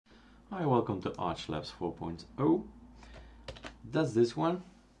Hi, welcome to ArchLabs 4.0. That's this one.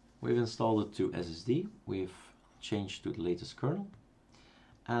 We've installed it to SSD, we've changed to the latest kernel,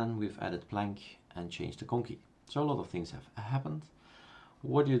 and we've added plank and changed the conky. So a lot of things have happened.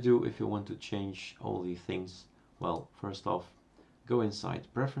 What do you do if you want to change all these things? Well, first off, go inside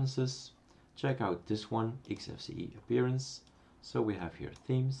Preferences, check out this one, XFCE Appearance. So we have here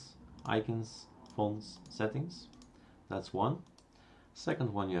Themes, Icons, Fonts, Settings. That's one.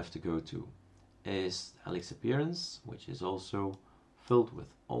 Second one you have to go to is Alex Appearance, which is also filled with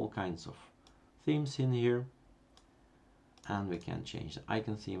all kinds of themes in here. And we can change the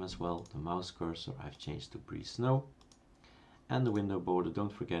icon theme as well. The mouse cursor I've changed to pre-snow. And the window border,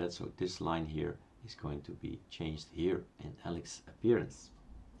 don't forget it, so this line here is going to be changed here in Alex Appearance.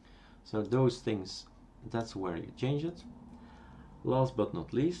 So those things, that's where you change it. Last but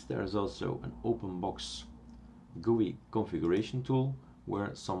not least, there is also an Openbox GUI configuration tool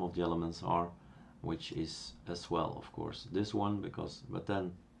where some of the elements are, which is as well of course this one, but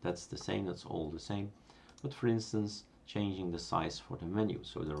then that's the same, that's all the same. But for instance, changing the size for the menu,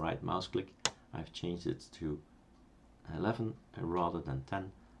 so the right mouse click, I've changed it to 11 rather than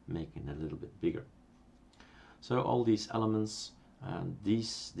 10, making it a little bit bigger. So all these elements,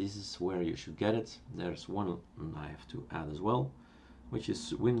 this is where you should get it. There's one I have to add as well, which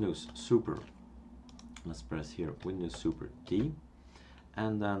is Windows Super. Let's press here Windows Super D,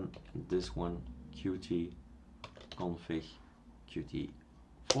 and then this one Qt config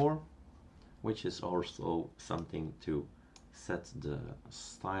Qt4, which is also something to set the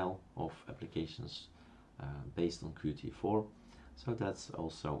style of applications based on Qt4. So that's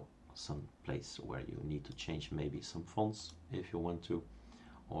also some place where you need to change maybe some fonts if you want to,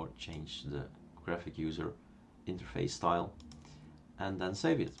 or change the graphic user interface style, and then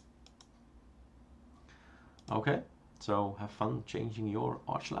save it. Okay, so have fun changing your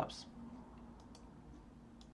ArchLabs.